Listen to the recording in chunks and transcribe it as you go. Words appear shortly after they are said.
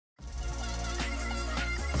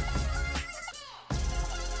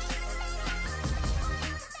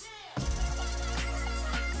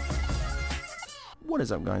What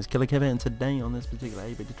is up guys, Killerkev, and today on this particular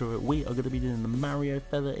 8-bit tutorial we are going to be doing the Mario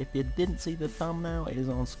feather. If you didn't see the thumbnail, it is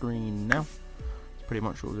on screen now. It's pretty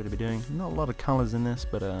much what we're going to be doing. Not a lot of colours in this,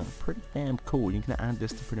 but pretty damn cool. You can add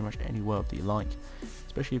this to pretty much any world that you like,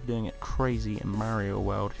 especially if you're doing it crazy in Mario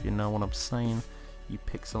World. If you know what I'm saying, you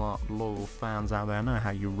Pixelart loyal fans out there know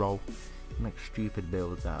how you roll. You make stupid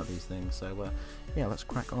builds out of these things. So yeah, let's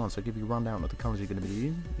crack on. So I'll give you a rundown of the colours you're going to be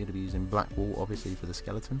using. You're going to be using black wool obviously for the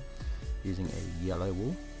skeleton, using a yellow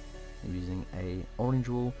wool, using a orange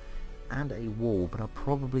wool, and a wool, but I'll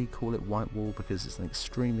probably call it white wool because it's an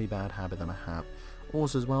extremely bad habit that I have.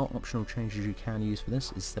 Also as well, optional changes you can use for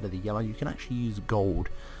this, instead of the yellow you can actually use gold.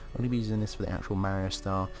 I'm going to be using this for the actual Mario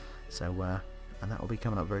star, so and that will be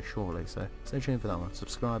coming up very shortly, so stay tuned for that one.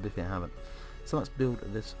 Subscribe if you haven't. So let's build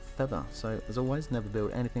this feather. So as always, never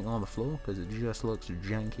build anything on the floor because it just looks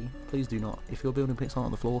janky. Please do not, if you're building Pixelart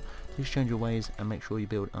on the floor, please change your ways and make sure you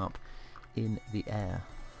build up in the air.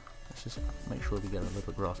 Let's just make sure we get a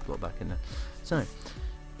little grass plot back in there. So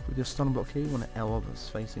with your starting block here, you want an L that's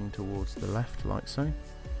facing towards the left like so,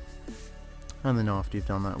 and then after you've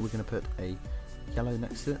done that we're going to put a yellow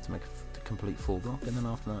next to it to make a complete full block, and then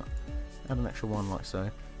after that add an extra one like so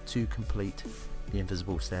to complete the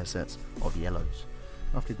invisible stair sets of yellows.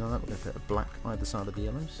 After you've done that, we're going to put a black either side of the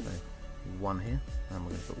yellows, so one here, and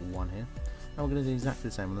we're going to put one here. And we're going to do exactly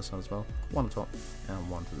the same on this side as well, one on top and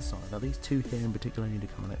one to the side. Now these two here in particular need to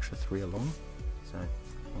come an extra 3 along, so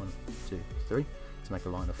 1, 2, 3 to make a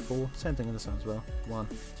line of 4. Same thing on this side as well, 1,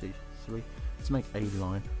 2, 3 to make a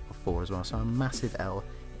line of 4 as well. So a massive L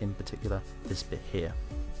in particular this bit here.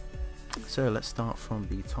 So let's start from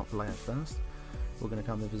the top layer first. We're going to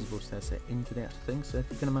come the invisible stair set into the actual thing. So if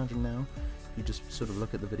you can imagine now, you just sort of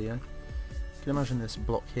look at the video. You can imagine this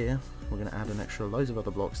block here. We're going to add an extra loads of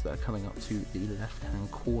other blocks that are coming up to the left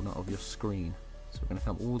hand corner of your screen. So we're going to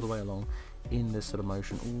come all the way along in this sort of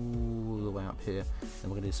motion, all the way up here, and we're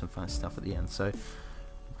going to do some fancy stuff at the end. So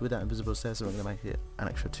with that invisible stair set, we're going to make it an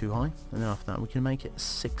extra 2 high, and then after that we can make it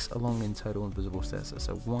 6 along in total invisible stair set.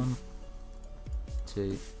 So 1,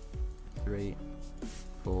 2, 3,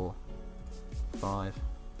 4, 5,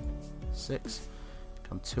 6,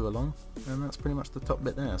 come 2 along, and that's pretty much the top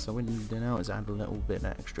bit there. So what we need to do now is add a little bit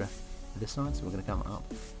extra this side, so we're going to come up,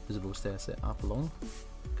 visible stair set up along,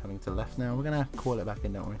 coming to the left now, we're going to coil it back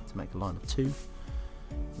in, don't we, to make a line of 2,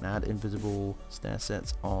 and add invisible stair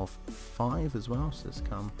sets of 5 as well, so let's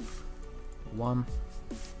come 1,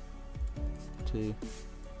 2,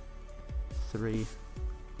 3,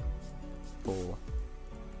 4,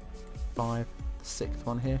 5, the 6th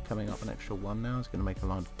one here, coming up an extra 1 now, is going to make a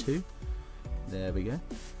line of 2. There we go.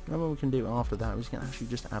 Now what we can do after that is we can actually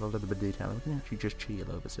just add a little bit of detail. We can actually just cheat a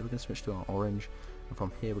little bit. So we're going to switch to our orange, and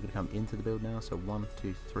from here we're going to come into the build now. So 1,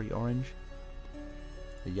 2, 3 orange,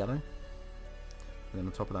 the yellow, and then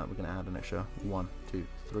on top of that we're going to add an extra 1, 2,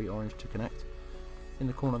 3 orange to connect. In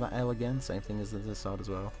the corner of that L again, same thing as this side as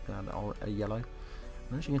well. We're going to add a yellow.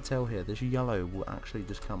 And as you can tell here, this yellow will actually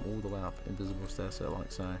just come all the way up invisible stair set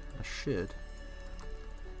like so. I should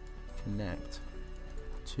connect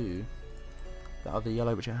to the other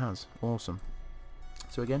yellow which it has. Awesome.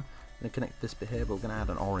 So again, I'm going to connect this bit here, but we're going to add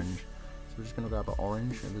an orange. So we're just going to grab an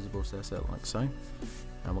orange invisible stair set like so, and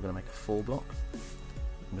we're going to make a 4 block.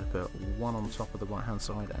 I'm going to put one on top of the right hand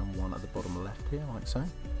side and one at the bottom left here like so.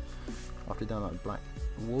 After we've done that with black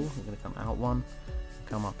wool, we're going to come out 1,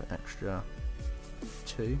 come up an extra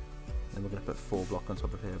 2, and we're going to put 4 block on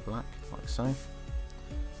top of here black like so.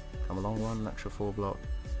 Come along 1, an extra 4 block,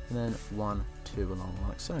 and then 1, 2 along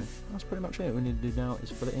like so. That's pretty much it. What we need to do now is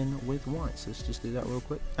fill it in with white, so let's just do that real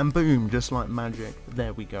quick, and boom, just like magic,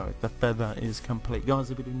 there we go, the feather is complete.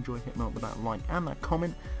 Guys, if you did enjoy, hit me up with that like and that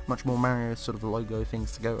comment. Much more Mario sort of logo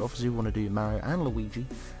things to go. Obviously we want to do Mario and Luigi,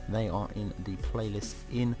 they are in the playlist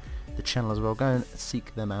in the channel as well. Go and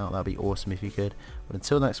seek them out, that'd be awesome if you could. But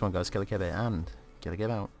until the next one guys, Killerkev and Killerkev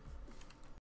out.